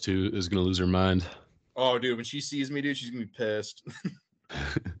Girls 2 is going to lose her mind. Oh, dude, when she sees me, dude, she's going to be pissed.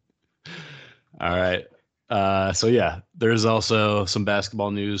 All right. So yeah, there's also some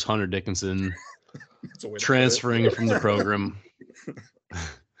basketball news. Hunter Dickinson transferring from the program.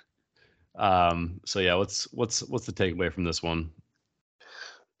 So yeah, what's the takeaway from this one?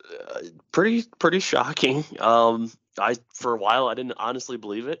 Pretty shocking. For a while I didn't honestly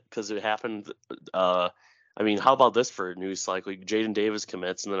believe it because it happened. I mean, how about this for a news cycle? Jadyn Davis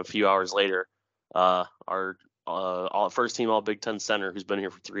commits, and then a few hours later, our first team All Big Ten center, who's been here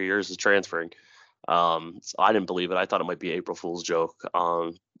for 3 years, is transferring. So I didn't believe it. I thought it might be an April Fool's joke.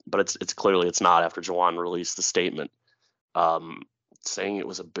 But it's clearly it's not after Juwan released the statement saying it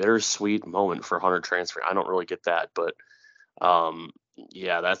was a bittersweet moment for Hunter transferring. I don't really get that, but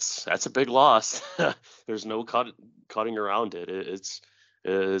yeah, that's a big loss. There's no cutting around it.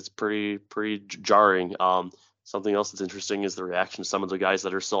 It's pretty jarring. Something else that's interesting is the reaction to some of the guys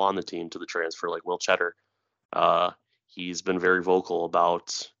that are still on the team to the transfer, like Will Cheddar. He's been very vocal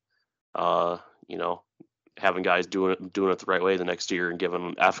about having guys doing it the right way the next year and giving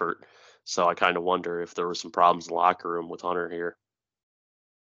them effort. So I kind of wonder if there were some problems in the locker room with Hunter here.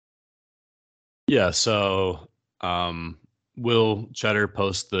 Yeah, so Will Cheddar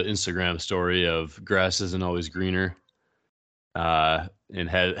post the Instagram story of grass isn't always greener, and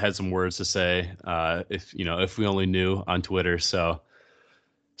had some words to say. If we only knew on Twitter. So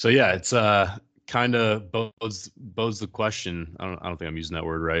yeah, it's kind of bodes the question. I don't think I'm using that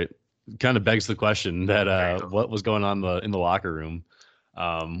word right. Kind of begs the question that what was going on in the locker room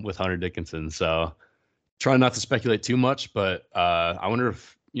with Hunter Dickinson. So trying not to speculate too much, but I wonder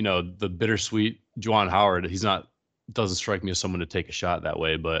if the bittersweet Juwan Howard. Doesn't strike me as someone to take a shot that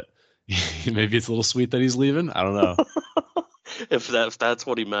way, but maybe it's a little sweet that he's leaving. I don't know. If that's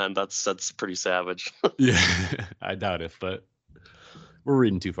what he meant, that's pretty savage. Yeah, I doubt it, but we're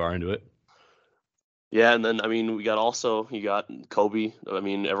reading too far into it. Yeah, and then I mean, you got Kobe. I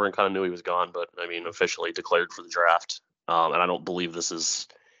mean, everyone kind of knew he was gone, but I mean, officially declared for the draft. And I don't believe this is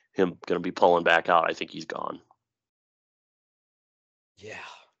him going to be pulling back out. I think he's gone.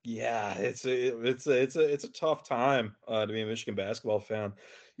 Yeah, it's a tough time to be a Michigan basketball fan.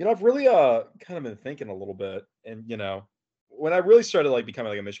 I've really kind of been thinking a little bit, and when I really started like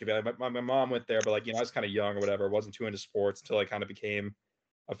becoming like a Michigan fan, my mom went there, but I was kind of young or whatever. I wasn't too into sports until I kind of became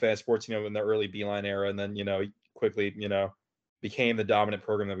a fan of sports, in the early Beeline era, and then quickly became the dominant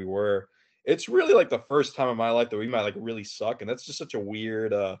program that we were. It's really like the first time in my life that we might like really suck, and that's just such a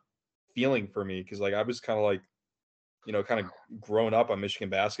weird feeling for me because I was kind of like kind of grown up on Michigan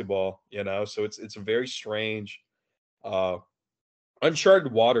basketball, so it's a very strange,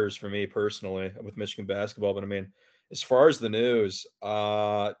 uncharted waters for me personally with Michigan basketball. But I mean, as far as the news,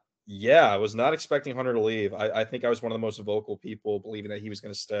 yeah, I was not expecting Hunter to leave. I think I was one of the most vocal people believing that he was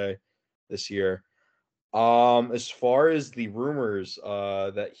going to stay this year. As far as the rumors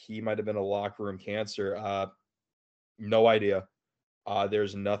that he might have been a locker room cancer, no idea.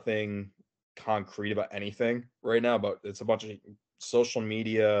 There's nothing concrete about anything right now, but it's a bunch of social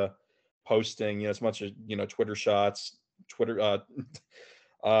media posting, it's a bunch of Twitter shots, Twitter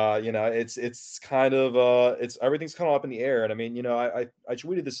it's kind of it's everything's kind of up in the air. And I mean, I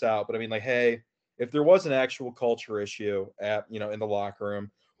tweeted this out, but I mean, like, hey, if there was an actual culture issue at in the locker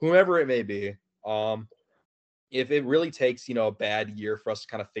room, whomever it may be, if it really takes a bad year for us to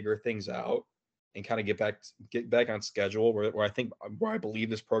kind of figure things out, and kind of get back on schedule where I believe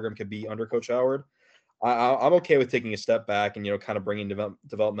this program could be under Coach Howard, I'm okay with taking a step back and, kind of bringing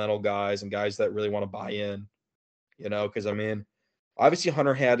developmental guys and guys that really want to buy in, because I mean, obviously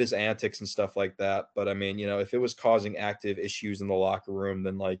Hunter had his antics and stuff like that, but I mean, if it was causing active issues in the locker room,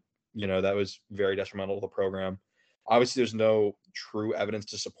 then that was very detrimental to the program. Obviously, there's no true evidence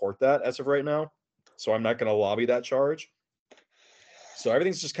to support that as of right now, so I'm not going to lobby that charge. So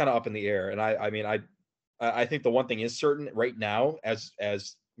everything's just kind of up in the air, and I think the one thing is certain right now, as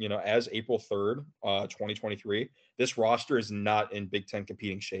April 3rd, 2023, this roster is not in Big Ten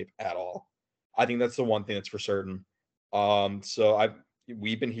competing shape at all. I think that's the one thing that's for certain. So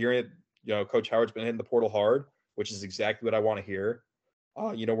we've been hearing it. Coach Howard's been hitting the portal hard, which is exactly what I want to hear.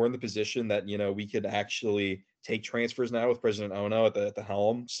 We're in the position that we could actually take transfers now with President Ono at the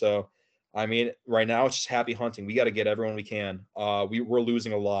helm. So, I mean, right now it's just happy hunting. We got to get everyone we can. We're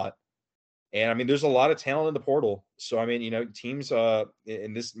losing a lot. And I mean, there's a lot of talent in the portal. So, I mean, teams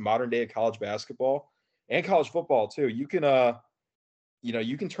in this modern day of college basketball and college football too, you can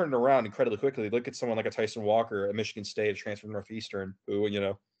turn it around incredibly quickly. Look at someone like a Tyson Walker at Michigan State, a transfer from Northeastern, who,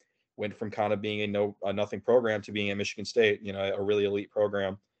 went from kind of being a nothing program to being at Michigan State, a really elite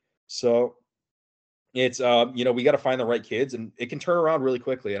program. So it's, we got to find the right kids, and it can turn around really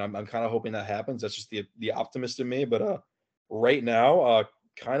quickly. And I'm kind of hoping that happens. That's just the optimist in me. But right now,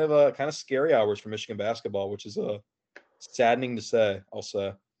 kind of scary hours for Michigan basketball, which is saddening to say, I'll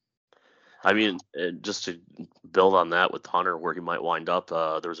say. I mean, just to build on that with Hunter, where he might wind up,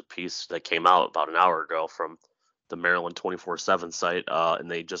 there was a piece that came out about an hour ago from the Maryland 24/7 site,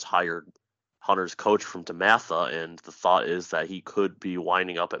 and they just hired Hunter's coach from DeMatha, and the thought is that he could be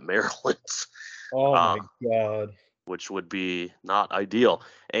winding up at Maryland. Oh my God. Which would be not ideal.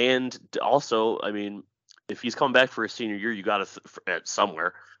 And also, I mean, if he's coming back for his senior year, you got to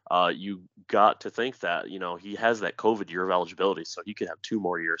somewhere. You got to think that he has that COVID year of eligibility, so he could have 2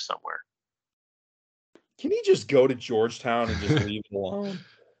 more years somewhere. Can he just go to Georgetown and just leave it alone?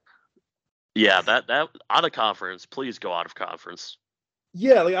 Yeah, that out of conference. Please go out of conference.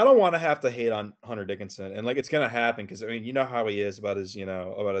 Yeah, I don't want to have to hate on Hunter Dickinson, and it's gonna happen because I mean, you know how he is about his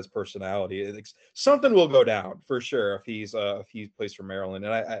personality. Something will go down for sure if he plays for Maryland,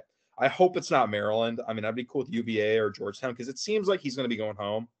 and I hope it's not Maryland. I mean, I'd be cool with UVA or Georgetown because it seems like he's gonna be going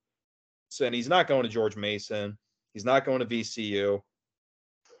home. So, and he's not going to George Mason. He's not going to VCU.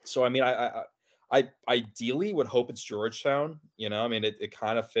 So, I mean, I ideally would hope it's Georgetown. I mean, it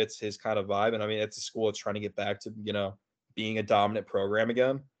kind of fits his kind of vibe, and I mean, it's a school that's trying to get back to being a dominant program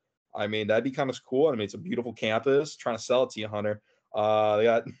again. I mean, that'd be kind of cool. I mean, it's a beautiful campus. Trying to sell it to you, Hunter. They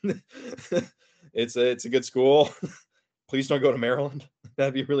got it's a good school. Please don't go to Maryland.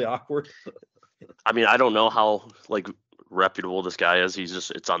 That'd be really awkward. I mean, I don't know how reputable this guy is.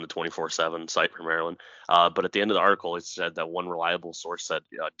 It's on the 24/7 site for Maryland. But at the end of the article, it said that one reliable source said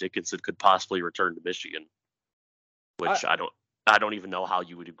Dickinson could possibly return to Michigan, which I don't even know how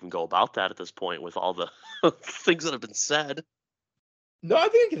you would even go about that at this point with all the things that have been said. No, I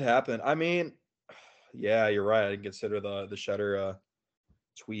think it could happen. I mean, yeah, you're right. I didn't consider the Shutter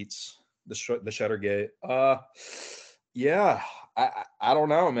tweets, the Shuttergate. Yeah, I don't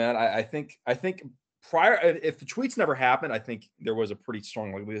know, man. I think prior, if the tweets never happened, I think there was a pretty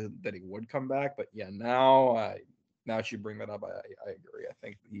strong likelihood that he would come back. But yeah, now that you bring that up, I agree. I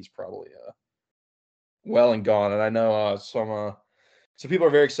think he's probably well and gone. And I know some people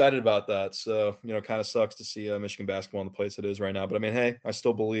are very excited about that. So, kind of sucks to see Michigan basketball in the place it is right now. But I mean, hey, I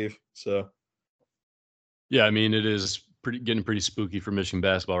still believe. So, yeah, I mean, it is getting pretty spooky for Michigan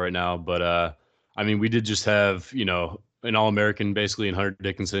basketball right now. But I mean, we did just have an All-American basically in Hunter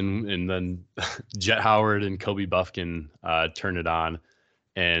Dickinson, and then Jet Howard and Kobe Buffkin turn it on,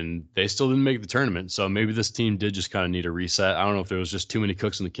 and they still didn't make the tournament. So maybe this team did just kind of need a reset. I don't know if there was just too many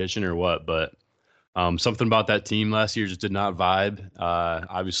cooks in the kitchen or what, but something about that team last year just did not vibe.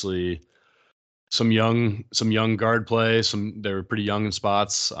 Obviously, some young guard play. They were pretty young in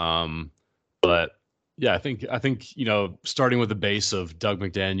spots, but yeah, I think starting with the base of Doug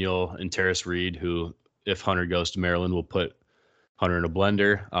McDaniel and Terrace Reed, who, if Hunter goes to Maryland, will put Hunter in a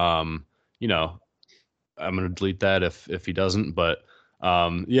blender. I'm going to delete that if he doesn't, but I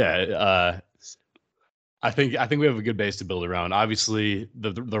think we have a good base to build around. Obviously,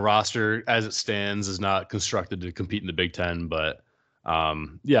 the roster as it stands is not constructed to compete in the Big Ten, but I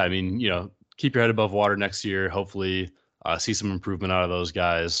mean, keep your head above water next year. Hopefully, see some improvement out of those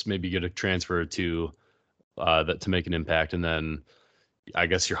guys. Maybe get a transfer or two to make an impact, and then I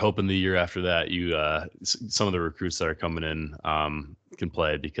guess you're hoping the year after that some of the recruits that are coming in can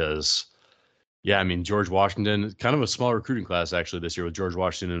play, because Yeah, I mean, George Washington, kind of a small recruiting class actually this year with George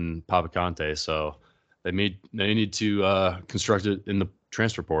Washington and Papa Conte. So they need to construct it in the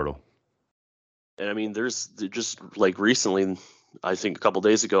transfer portal. And I mean, there's just like recently, I think a couple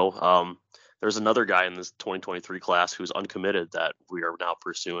days ago, there's another guy in this 2023 class who's uncommitted that we are now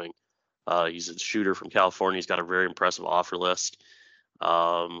pursuing. He's a shooter from California. He's got a very impressive offer list.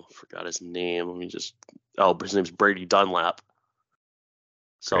 Forgot his name. Let me just. Oh, his name's Brady Dunlap.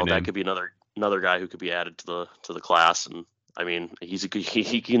 So Great that name. could be another guy who could be added to the class. And I mean, he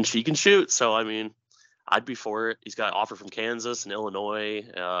can shoot. So I mean, I'd be for it. He's got an offer from Kansas and Illinois,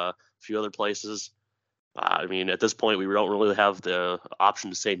 a few other places. I mean, at this point, we don't really have the option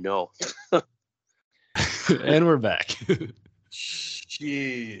to say no. And we're back.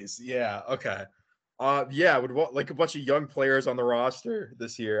 Jeez. Yeah. Okay. Yeah, would want like a bunch of young players on the roster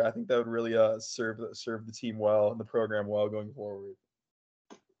this year. I think that would really serve the team well and the program well going forward.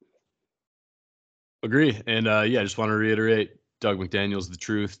 Agree. And yeah, I just want to reiterate, Doug McDaniel's the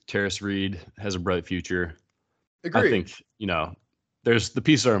truth. Terrace Reed has a bright future. I Agreed. think, there's the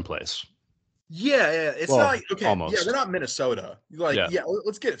pieces are in place. Yeah, yeah. It's Well, not like okay. almost. Yeah, they're not Minnesota. Like, Yeah. yeah,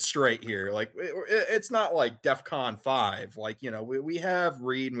 let's get it straight here. Like, it's not like DEFCON 5. Like, we have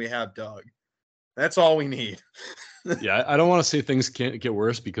Reed and we have Doug. That's all we need. Yeah, I don't want to say things can't get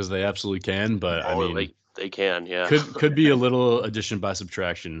worse because they absolutely can, but I mean, they can, yeah. could be a little addition by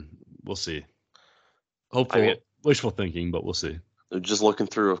subtraction. We'll see. Hopeful, wishful thinking, but we'll see. Just looking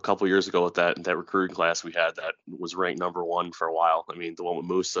through a couple years ago with that recruiting class we had that was ranked number 1 for a while. I mean, the one with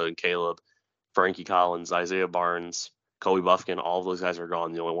Musa and Caleb, Frankie Collins, Isaiah Barnes, Kobe Buffkin, all of those guys are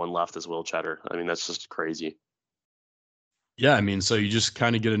gone. The only one left is Will Cheddar. I mean, that's just crazy. Yeah, I mean, so you just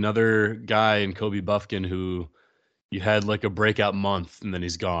kind of get another guy in Kobe Buffkin who you had like a breakout month and then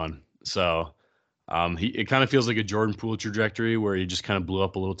he's gone. So it kind of feels like a Jordan Poole trajectory where he just kind of blew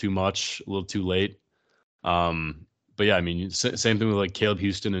up a little too much, a little too late. But yeah, I mean, same thing with like Caleb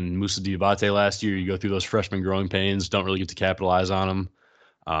Houston and Musa Diabate last year. You go through those freshman growing pains, don't really get to capitalize on them.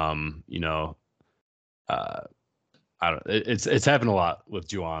 I don't. It's happened a lot with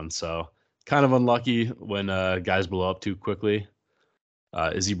Juwan, so kind of unlucky when guys blow up too quickly.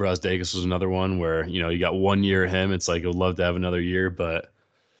 Izzy Brazdeikis was another one where you got 1 year of him. It's like I'd love to have another year, but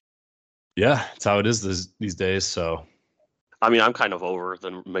yeah, it's how it is these days. So, I mean, I'm kind of over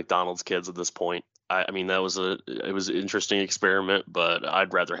the McDonald's kids at this point. I mean, it was an interesting experiment, but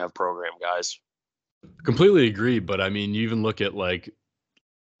I'd rather have program guys. Completely agree. But I mean, you even look at like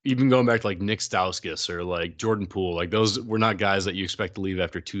even going back to like Nick Stauskas or like Jordan Poole, like those were not guys that you expect to leave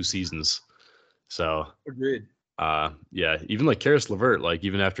after 2 seasons. So Agreed. Yeah, even like Karis LeVert, like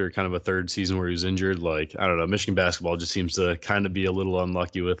even after kind of a 3rd season where he was injured, like I don't know, Michigan basketball just seems to kind of be a little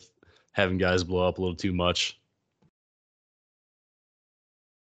unlucky with having guys blow up a little too much.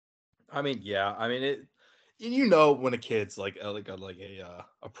 I mean, yeah. I mean, when a kid's like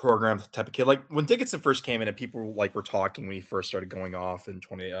a program type of kid, like when Dickinson first came in and people like were talking when he first started going off in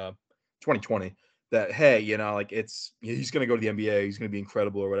 2020 that hey, like he's going to go to the NBA, he's going to be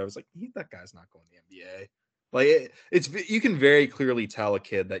incredible or whatever. It's like that guy's not going to the NBA. Like it's you can very clearly tell a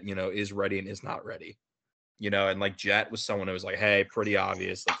kid that is ready and is not ready. And like Jet was someone who was like, hey, pretty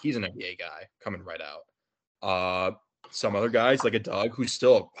obvious, like he's an NBA guy coming right out. Some other guys like a Doug, who's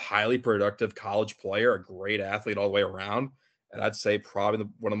still a highly productive college player, a great athlete all the way around, and I'd say probably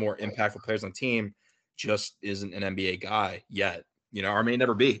one of the more impactful players on the team, just isn't an NBA guy yet, or may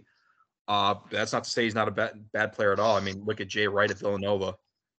never be. That's not to say he's not a bad player at all. I mean, look at Jay Wright at Villanova,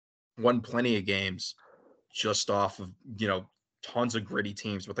 won plenty of games just off of tons of gritty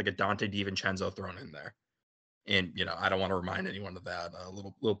teams with like a Dante DiVincenzo thrown in there. And I don't want to remind anyone of that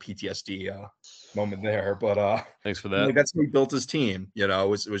little PTSD moment there, but thanks for that. Like that's how he built his team. It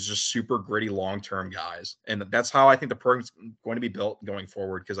was just super gritty long-term guys, and that's how I think the program's going to be built going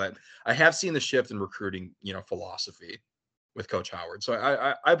forward. Because I have seen the shift in recruiting, philosophy with Coach Howard, so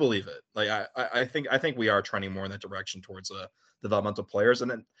I believe it. Like I think we are trending more in that direction towards developmental players,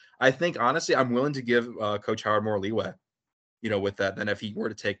 and then I think honestly I'm willing to give Coach Howard more leeway, with that than if he were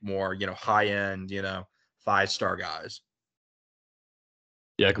to take more high end 5-star guys.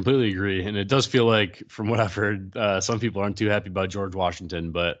 Yeah, I completely agree. And it does feel like, from what I've heard, some people aren't too happy about George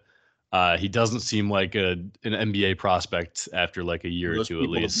Washington, but he doesn't seem like an NBA prospect after like a year or two at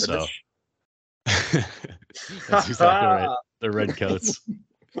least. So that's exactly right. The red coats.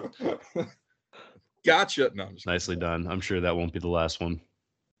 Gotcha. No, nicely done. I'm sure that won't be the last one.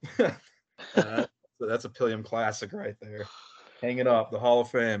 That's a Pillium classic right there. Hanging up, the Hall of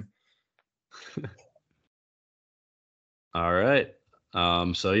Fame. All right.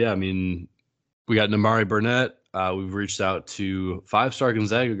 So yeah, I mean, we got Namari Burnett, we've reached out to 5-star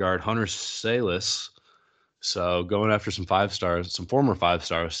Gonzaga guard Hunter Salas. So going after some 5-stars, some former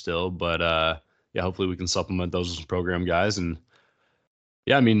 5-stars still, but yeah, hopefully we can supplement those with some program guys. And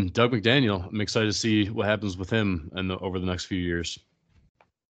yeah, I mean, Doug McDaniel, I'm excited to see what happens with him over the next few years.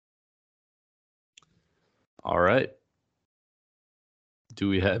 All right. Do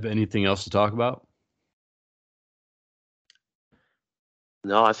we have anything else to talk about?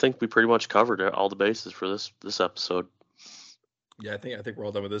 No, I think we pretty much covered all the bases for this episode. Yeah, I think we're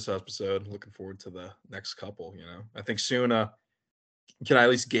all done with this episode. Looking forward to the next couple. I think soon. Can I at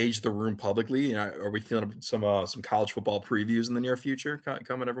least gauge the room publicly? Are we feeling some college football previews in the near future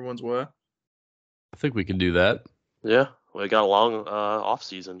coming everyone's way? I think we can do that. Yeah, we got a long off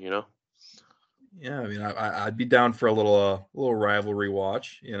season. Yeah, I mean, I'd be down for a little rivalry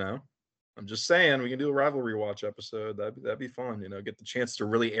watch. I'm just saying we can do a rivalry watch episode. That'd be fun. Get the chance to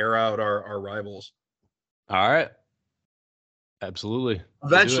really air out our rivals. All right. Absolutely.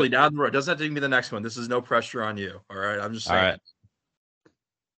 Eventually down the road. Doesn't have to be the next one. This is no pressure on you. All right. I'm just saying. All right.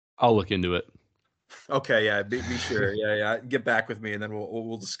 I'll look into it. Okay. Yeah. Be sure. Yeah. Get back with me and then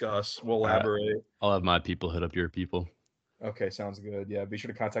we'll discuss. We'll elaborate. Right. I'll have my people hit up your people. Okay. Sounds good. Yeah. Be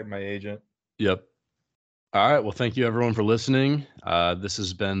sure to contact my agent. Yep. All right. Well, thank you everyone for listening. This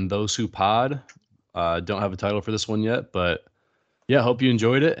has been Those Who Pod. Don't have a title for this one yet, but yeah, hope you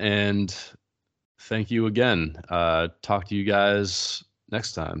enjoyed it. And thank you again. Talk to you guys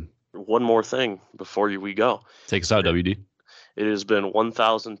next time. One more thing before we go. Take us out, WD. It has been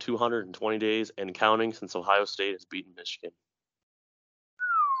 1,220 days and counting since Ohio State has beaten Michigan.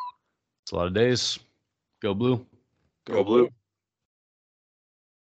 It's a lot of days. Go Blue. Go Blue.